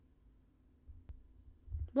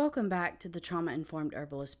Welcome back to the Trauma Informed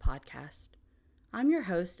Herbalist podcast. I'm your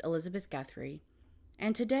host, Elizabeth Guthrie,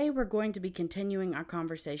 and today we're going to be continuing our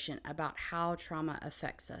conversation about how trauma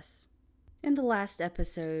affects us. In the last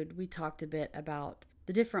episode, we talked a bit about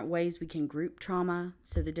the different ways we can group trauma,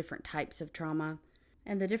 so the different types of trauma,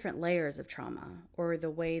 and the different layers of trauma, or the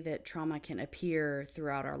way that trauma can appear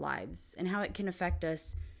throughout our lives, and how it can affect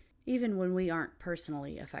us even when we aren't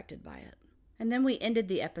personally affected by it. And then we ended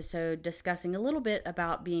the episode discussing a little bit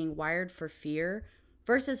about being wired for fear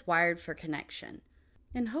versus wired for connection.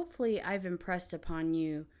 And hopefully I've impressed upon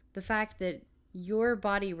you the fact that your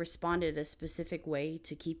body responded a specific way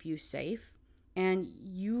to keep you safe, and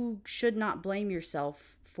you should not blame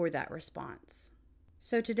yourself for that response.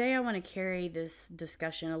 So today I want to carry this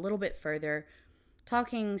discussion a little bit further,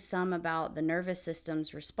 talking some about the nervous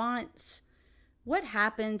system's response, what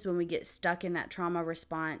happens when we get stuck in that trauma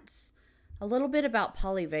response, a little bit about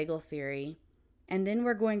polyvagal theory, and then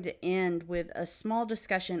we're going to end with a small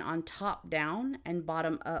discussion on top-down and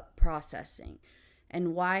bottom-up processing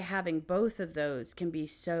and why having both of those can be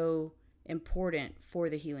so important for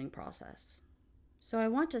the healing process. So I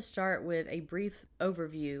want to start with a brief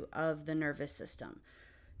overview of the nervous system.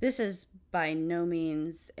 This is by no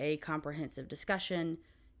means a comprehensive discussion.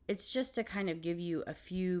 It's just to kind of give you a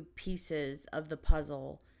few pieces of the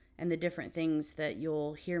puzzle and the different things that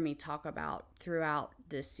you'll hear me talk about throughout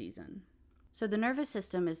this season. So the nervous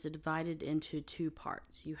system is divided into two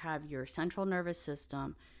parts. You have your central nervous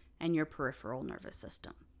system and your peripheral nervous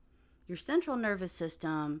system. Your central nervous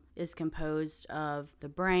system is composed of the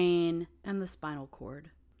brain and the spinal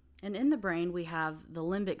cord. And in the brain, we have the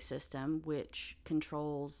limbic system, which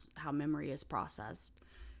controls how memory is processed.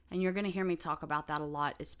 And you're going to hear me talk about that a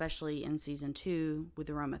lot, especially in season 2 with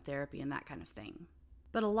aromatherapy and that kind of thing.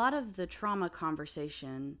 But a lot of the trauma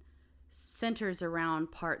conversation centers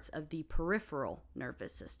around parts of the peripheral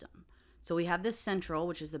nervous system. So we have the central,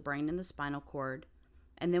 which is the brain and the spinal cord,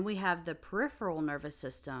 and then we have the peripheral nervous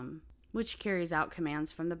system, which carries out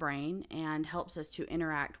commands from the brain and helps us to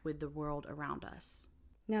interact with the world around us.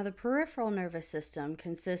 Now, the peripheral nervous system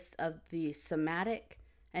consists of the somatic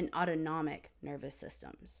and autonomic nervous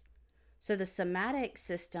systems. So the somatic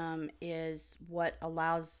system is what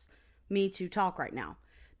allows me to talk right now.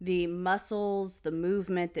 The muscles, the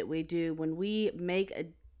movement that we do when we make a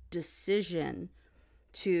decision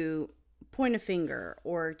to point a finger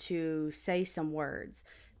or to say some words,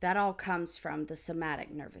 that all comes from the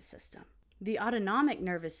somatic nervous system. The autonomic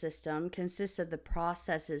nervous system consists of the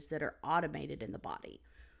processes that are automated in the body.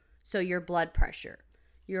 So your blood pressure,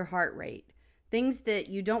 your heart rate, things that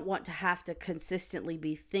you don't want to have to consistently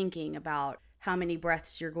be thinking about how many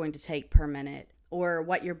breaths you're going to take per minute, or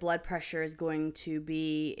what your blood pressure is going to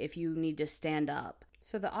be if you need to stand up.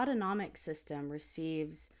 So the autonomic system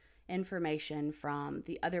receives information from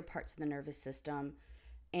the other parts of the nervous system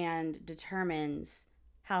and determines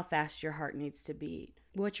how fast your heart needs to beat,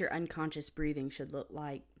 what your unconscious breathing should look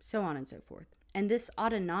like, so on and so forth. And this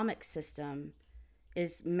autonomic system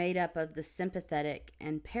is made up of the sympathetic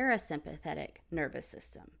and parasympathetic nervous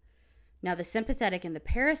system. Now, the sympathetic and the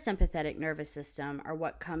parasympathetic nervous system are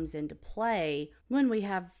what comes into play when we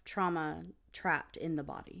have trauma trapped in the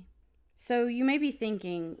body. So you may be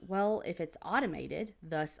thinking, well, if it's automated,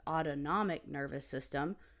 thus autonomic nervous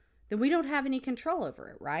system, then we don't have any control over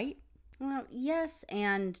it, right? Well, yes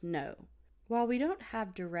and no. While we don't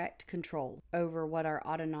have direct control over what our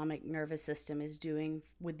autonomic nervous system is doing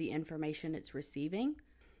with the information it's receiving,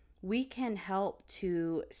 we can help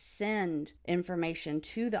to send information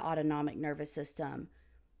to the autonomic nervous system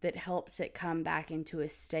that helps it come back into a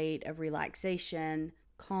state of relaxation,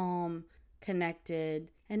 calm,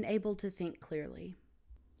 connected, and able to think clearly.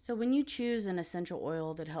 So when you choose an essential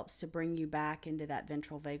oil that helps to bring you back into that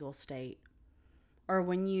ventral vagal state, or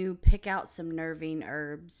when you pick out some nervine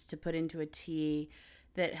herbs to put into a tea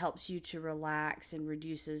that helps you to relax and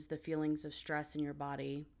reduces the feelings of stress in your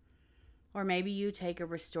body, or maybe you take a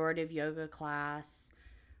restorative yoga class,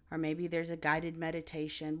 or maybe there's a guided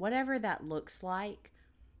meditation, whatever that looks like,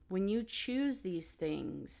 when you choose these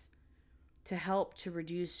things to help to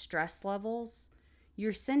reduce stress levels,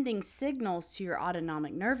 you're sending signals to your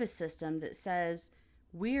autonomic nervous system that says,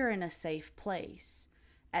 we're in a safe place.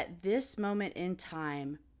 At this moment in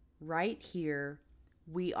time, right here,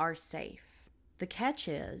 we are safe. The catch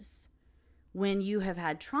is, when you have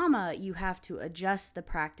had trauma, you have to adjust the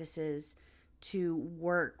practices to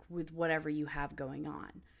work with whatever you have going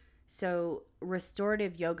on. So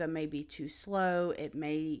restorative yoga may be too slow. It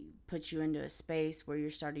may put you into a space where you're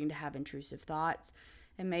starting to have intrusive thoughts.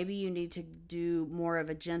 And maybe you need to do more of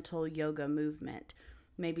a gentle yoga movement.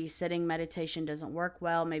 Maybe sitting meditation doesn't work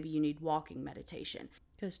well. Maybe you need walking meditation.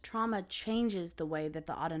 because trauma changes the way that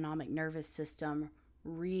the autonomic nervous system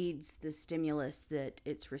reads the stimulus that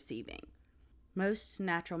it's receiving. Most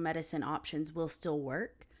natural medicine options will still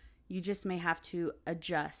work. You just may have to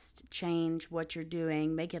adjust, change what you're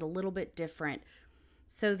doing, make it a little bit different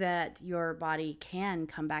so that your body can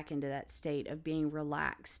come back into that state of being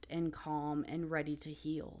relaxed and calm and ready to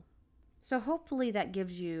heal. So hopefully that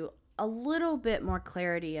gives you a little bit more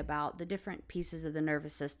clarity about the different pieces of the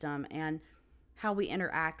nervous system and how we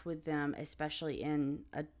interact with them, especially in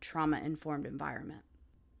a trauma-informed environment.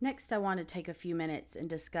 Next, I want to take a few minutes and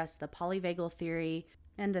discuss the polyvagal theory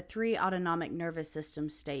and the 3 autonomic nervous system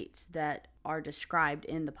states that are described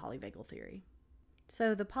in the polyvagal theory.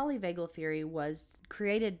 So the polyvagal theory was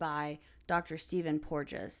created by Dr. Stephen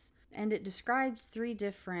Porges, and it describes 3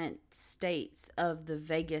 different states of the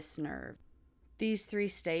vagus nerve. These 3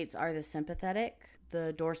 states are the sympathetic,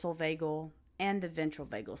 the dorsal vagal, and the ventral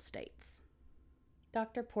vagal states.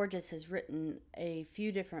 Dr. Porges has written a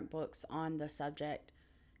few different books on the subject,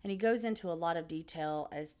 and he goes into a lot of detail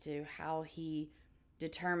as to how he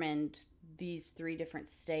determined these 3 different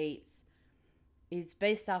states. It's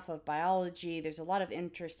based off of biology. There's a lot of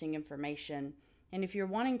interesting information. And if you're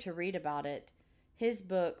wanting to read about it, his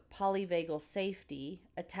book, Polyvagal Safety,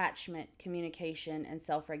 Attachment, Communication, and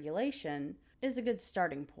Self-Regulation, is a good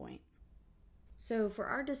starting point. So for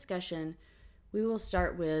our discussion, we will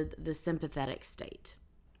start with the sympathetic state.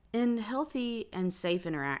 In healthy and safe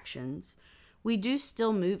interactions, we do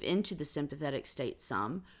still move into the sympathetic state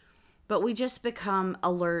some, but we just become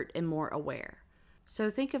alert and more aware. So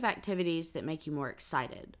think of activities that make you more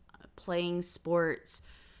excited. Playing sports,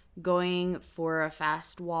 going for a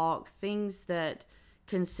fast walk, things that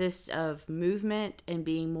consist of movement and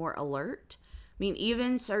being more alert. I mean,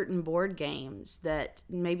 even certain board games that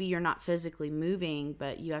maybe you're not physically moving,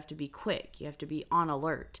 but you have to be quick, you have to be on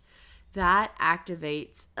alert. That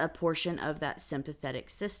activates a portion of that sympathetic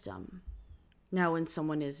system. Now, when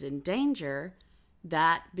someone is in danger,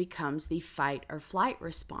 that becomes the fight or flight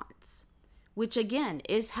response, which again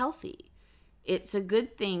is healthy. It's a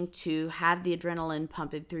good thing to have the adrenaline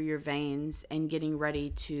pumping through your veins and getting ready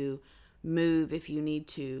to move if you need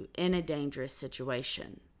to in a dangerous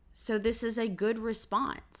situation. So this is a good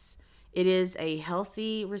response. It is a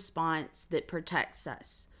healthy response that protects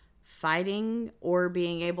us. Fighting or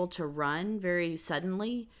being able to run very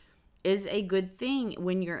suddenly is a good thing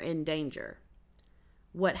when you're in danger.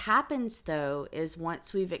 What happens, though, is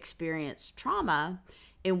once we've experienced trauma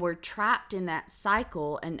and we're trapped in that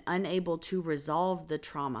cycle and unable to resolve the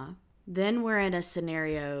trauma, then we're in a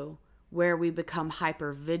scenario where we become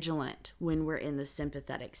hypervigilant when we're in the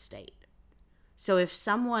sympathetic state. So if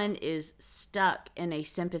someone is stuck in a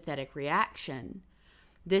sympathetic reaction,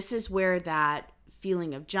 this is where that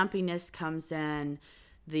feeling of jumpiness comes in,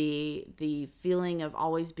 the feeling of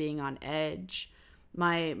always being on edge.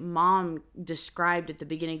 My mom described at the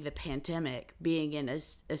beginning of the pandemic being in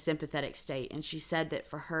a sympathetic state, and she said that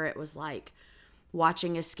for her it was like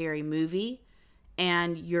watching a scary movie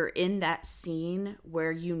and you're in that scene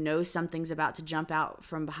where you know something's about to jump out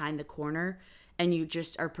from behind the corner and you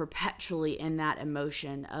just are perpetually in that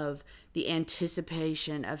emotion of the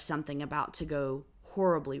anticipation of something about to go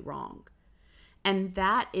horribly wrong. And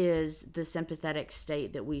that is the sympathetic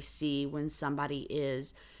state that we see when somebody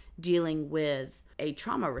is dealing with a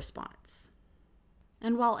trauma response.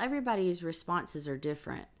 And while everybody's responses are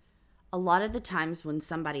different, a lot of the times when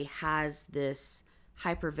somebody has this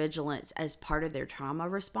hypervigilance as part of their trauma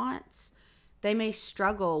response, they may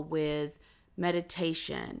struggle with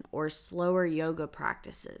meditation or slower yoga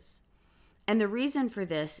practices. And the reason for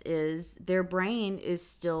this is their brain is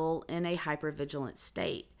still in a hypervigilant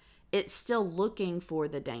state. It's still looking for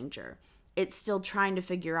the danger. It's still trying to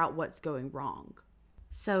figure out what's going wrong.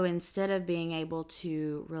 So instead of being able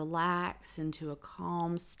to relax into a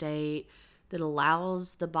calm state that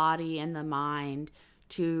allows the body and the mind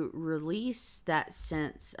to release that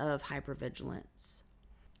sense of hypervigilance,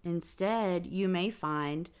 instead you may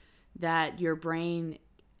find that your brain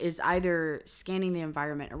is either scanning the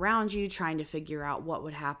environment around you, trying to figure out what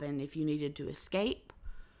would happen if you needed to escape,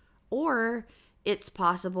 or it's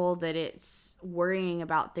possible that it's worrying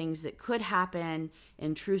about things that could happen,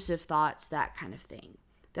 intrusive thoughts, that kind of thing.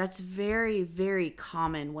 That's very, very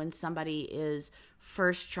common when somebody is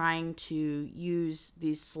first trying to use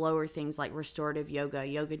these slower things like restorative yoga,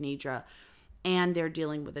 yoga nidra, and they're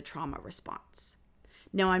dealing with a trauma response.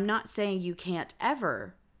 Now, I'm not saying you can't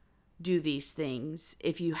ever do these things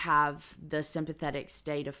if you have the sympathetic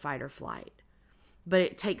state of fight or flight, but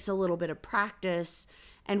it takes a little bit of practice,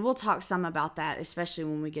 and we'll talk some about that, especially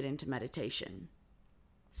when we get into meditation.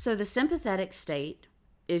 So the sympathetic state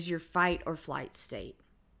is your fight or flight state.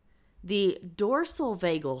 The dorsal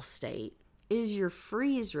vagal state is your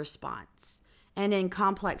freeze response, and in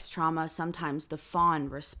complex trauma, sometimes the fawn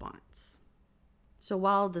response. So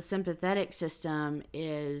while the sympathetic system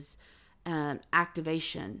is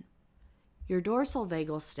activation, your dorsal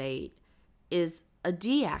vagal state is a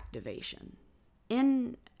deactivation.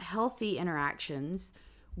 In healthy interactions,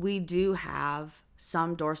 we do have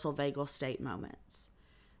some dorsal vagal state moments.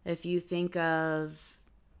 If you think of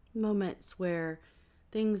moments where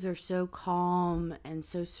things are so calm and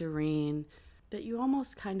so serene that you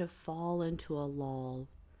almost kind of fall into a lull.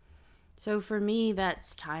 So for me,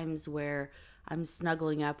 that's times where I'm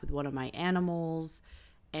snuggling up with one of my animals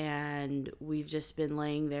and we've just been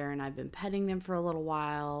laying there and I've been petting them for a little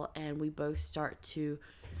while, and we both start to,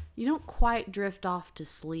 you don't quite drift off to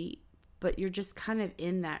sleep, but you're just kind of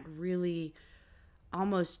in that really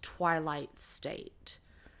almost twilight state.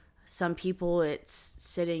 Some people, it's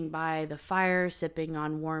sitting by the fire, sipping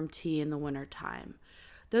on warm tea in the wintertime.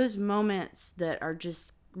 Those moments that are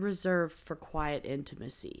just reserved for quiet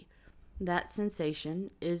intimacy. That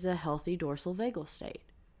sensation is a healthy dorsal vagal state.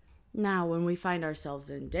 Now, when we find ourselves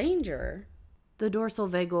in danger, the dorsal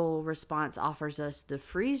vagal response offers us the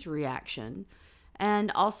freeze reaction, and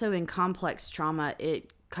also in complex trauma,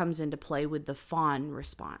 it comes into play with the fawn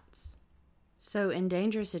response. So in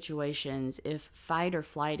danger situations, if fight or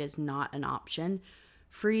flight is not an option,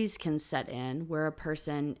 freeze can set in where a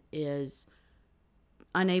person is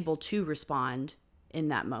unable to respond in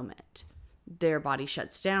that moment. Their body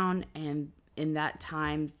shuts down, and in that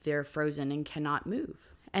time, they're frozen and cannot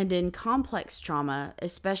move. And in complex trauma,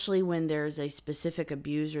 especially when there's a specific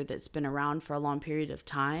abuser that's been around for a long period of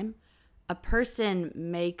time, a person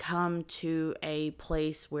may come to a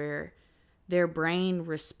place where their brain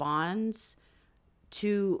responds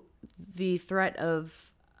to the threat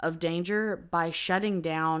of danger by shutting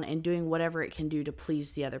down and doing whatever it can do to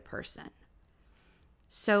please the other person.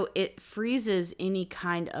 So it freezes any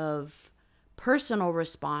kind of personal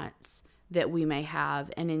response that we may have,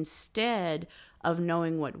 and instead of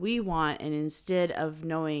knowing what we want and instead of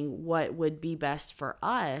knowing what would be best for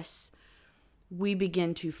us, we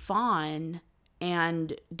begin to fawn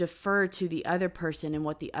and defer to the other person and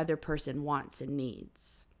what the other person wants and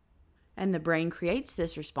needs. And the brain creates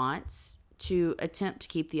this response to attempt to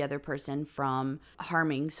keep the other person from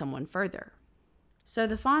harming someone further. So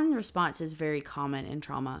the fawn response is very common in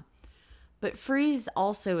trauma, but freeze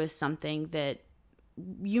also is something that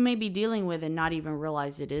you may be dealing with and not even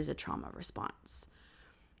realize it is a trauma response.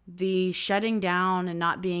 The shutting down and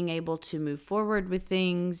not being able to move forward with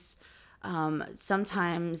things,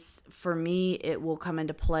 sometimes for me, it will come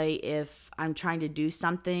into play if I'm trying to do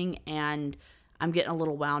something and I'm getting a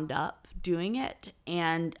little wound up doing it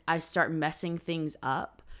and I start messing things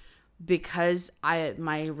up because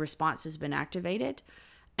my response has been activated.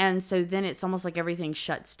 And so then it's almost like everything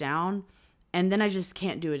shuts down. And then I just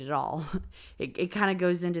can't do it at all. It kind of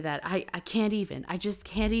goes into that, I just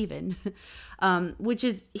can't even, which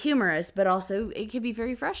is humorous, but also it can be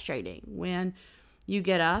very frustrating when you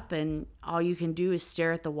get up and all you can do is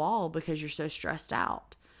stare at the wall because you're so stressed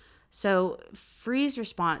out. So freeze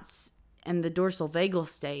response and the dorsal vagal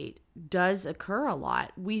state does occur a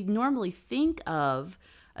lot. We normally think of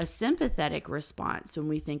a sympathetic response when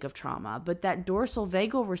we think of trauma, but that dorsal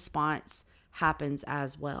vagal response happens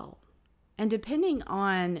as well. And depending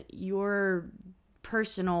on your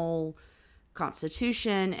personal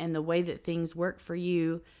constitution and the way that things work for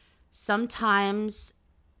you, sometimes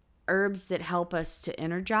herbs that help us to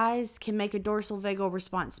energize can make a dorsal vagal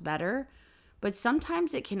response better, but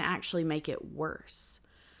sometimes it can actually make it worse.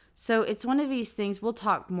 So it's one of these things, we'll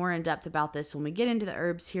talk more in depth about this when we get into the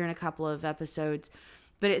herbs here in a couple of episodes,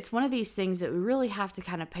 but it's one of these things that we really have to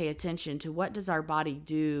kind of pay attention to. What does our body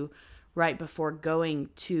do right before going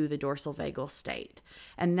to the dorsal vagal state?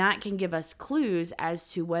 And that can give us clues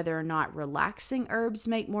as to whether or not relaxing herbs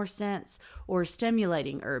make more sense or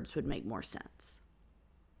stimulating herbs would make more sense.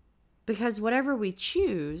 Because whatever we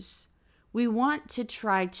choose, we want to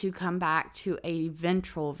try to come back to a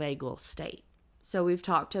ventral vagal state. So we've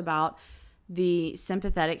talked about the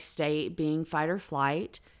sympathetic state being fight or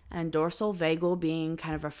flight, and dorsal vagal being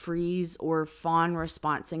kind of a freeze or fawn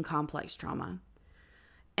response in complex trauma.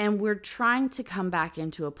 And we're trying to come back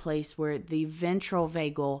into a place where the ventral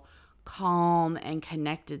vagal, calm and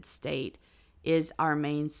connected state is our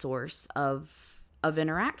main source of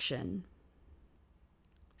interaction.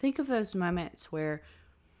 Think of those moments where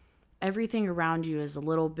everything around you is a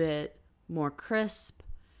little bit more crisp.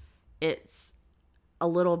 It's a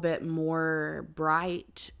little bit more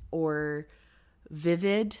bright or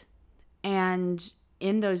vivid. And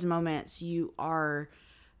in those moments, you are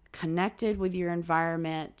connected with your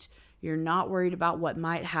environment. You're not worried about what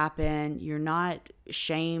might happen. You're not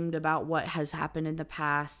shamed about what has happened in the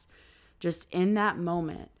past. Just in that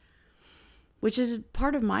moment, which is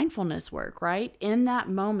part of mindfulness work, right? In that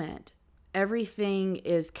moment, everything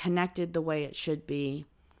is connected the way it should be.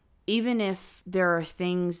 Even if there are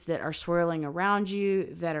things that are swirling around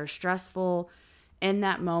you that are stressful, in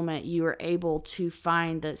that moment, you are able to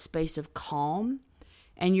find that space of calm,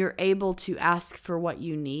 and you're able to ask for what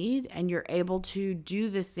you need, and you're able to do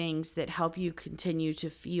the things that help you continue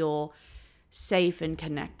to feel safe and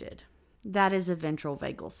connected. That is a ventral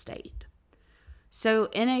vagal state. So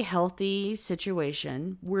in a healthy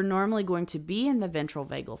situation, we're normally going to be in the ventral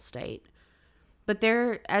vagal state. But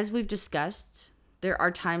there, as we've discussed, there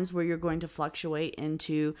are times where you're going to fluctuate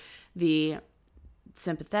into the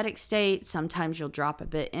sympathetic state. Sometimes you'll drop a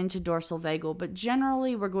bit into dorsal vagal, but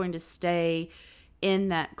generally we're going to stay in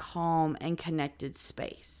that calm and connected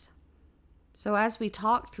space. So as we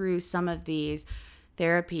talk through some of these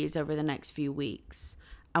therapies over the next few weeks,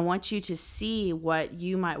 I want you to see what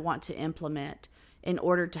you might want to implement in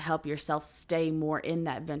order to help yourself stay more in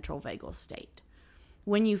that ventral vagal state.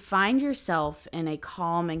 When you find yourself in a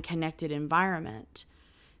calm and connected environment,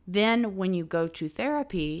 then when you go to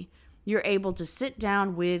therapy, you're able to sit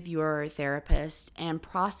down with your therapist and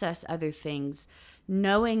process other things,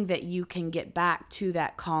 knowing that you can get back to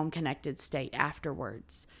that calm, connected state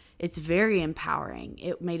afterwards. It's very empowering.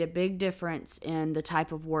 It made a big difference in the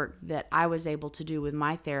type of work that I was able to do with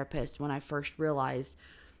my therapist when I first realized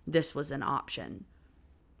this was an option.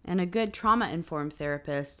 And a good trauma-informed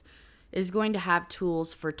therapist is going to have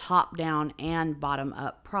tools for top-down and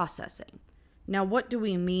bottom-up processing. Now, what do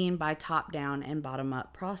we mean by top-down and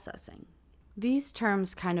bottom-up processing? These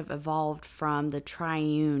terms kind of evolved from the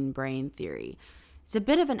triune brain theory. It's a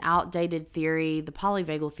bit of an outdated theory. The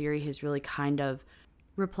polyvagal theory has really kind of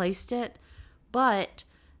replaced it, but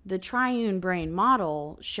the triune brain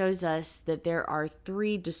model shows us that there are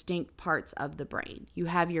three distinct parts of the brain. You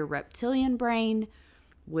have your reptilian brain,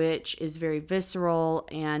 which is very visceral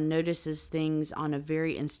and notices things on a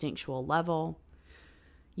very instinctual level.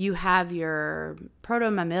 You have your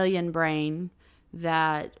proto-mammalian brain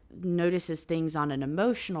that notices things on an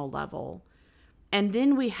emotional level. And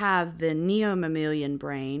then we have the neo-mammalian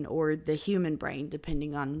brain, or the human brain,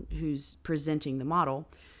 depending on who's presenting the model,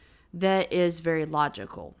 that is very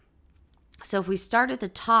logical. So if we start at the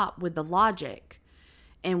top with the logic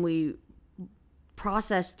and we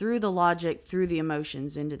process through the logic, through the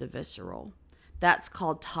emotions into the visceral, that's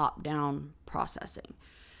called top-down processing.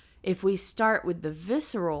 If we start with the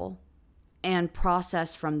visceral and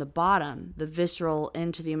process from the bottom, the visceral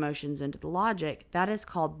into the emotions, into the logic, that is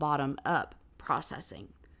called bottom-up processing.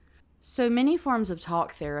 So many forms of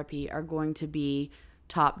talk therapy are going to be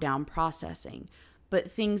top-down processing,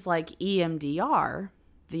 but things like EMDR,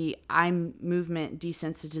 the eye movement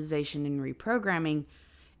desensitization and reprogramming,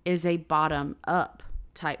 is a bottom-up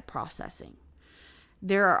type processing.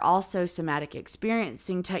 There are also somatic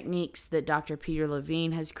experiencing techniques that Dr. Peter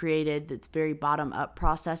Levine has created that's very bottom-up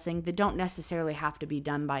processing that don't necessarily have to be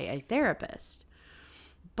done by a therapist.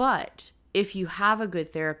 But if you have a good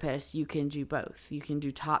therapist, you can do both. You can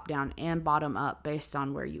do top-down and bottom-up based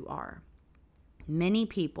on where you are. Many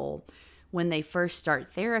people, when they first start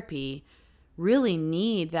therapy, really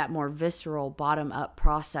need that more visceral bottom-up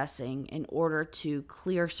processing in order to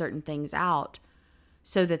clear certain things out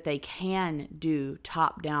so that they can do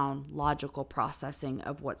top-down logical processing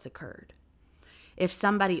of what's occurred. If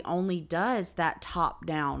somebody only does that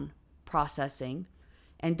top-down processing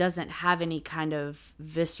and doesn't have any kind of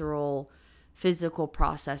visceral physical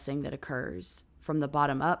processing that occurs from the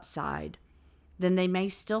bottom-up side, then they may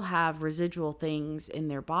still have residual things in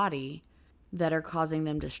their body that are causing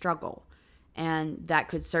them to struggle. And that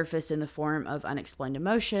could surface in the form of unexplained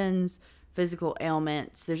emotions, physical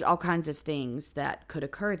ailments. There's all kinds of things that could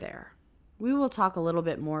occur there. We will talk a little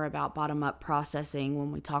bit more about bottom-up processing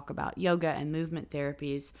when we talk about yoga and movement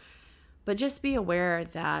therapies. But just be aware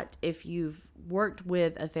that if you've worked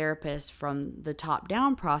with a therapist from the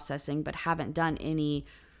top-down processing but haven't done any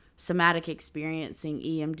somatic experiencing,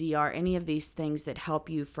 EMDR, any of these things that help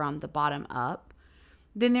you from the bottom up,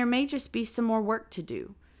 then there may just be some more work to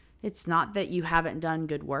do. It's not that you haven't done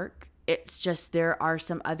good work. It's just there are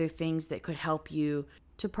some other things that could help you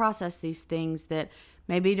to process these things that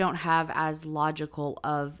maybe don't have as logical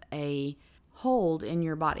of a hold in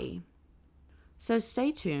your body. So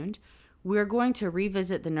stay tuned. We're going to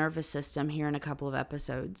revisit the nervous system here in a couple of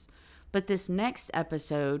episodes. But this next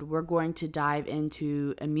episode, we're going to dive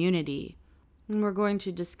into immunity. And we're going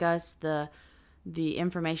to discuss the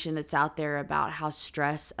information that's out there about how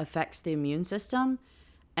stress affects the immune system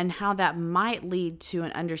and how that might lead to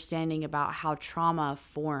an understanding about how trauma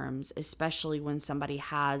forms, especially when somebody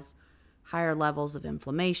has higher levels of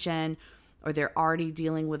inflammation or they're already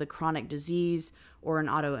dealing with a chronic disease or an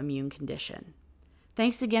autoimmune condition.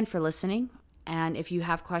 Thanks again for listening. And if you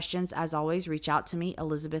have questions, as always, reach out to me,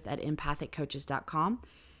 Elizabeth@empathiccoaches.com,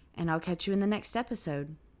 and I'll catch you in the next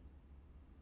episode.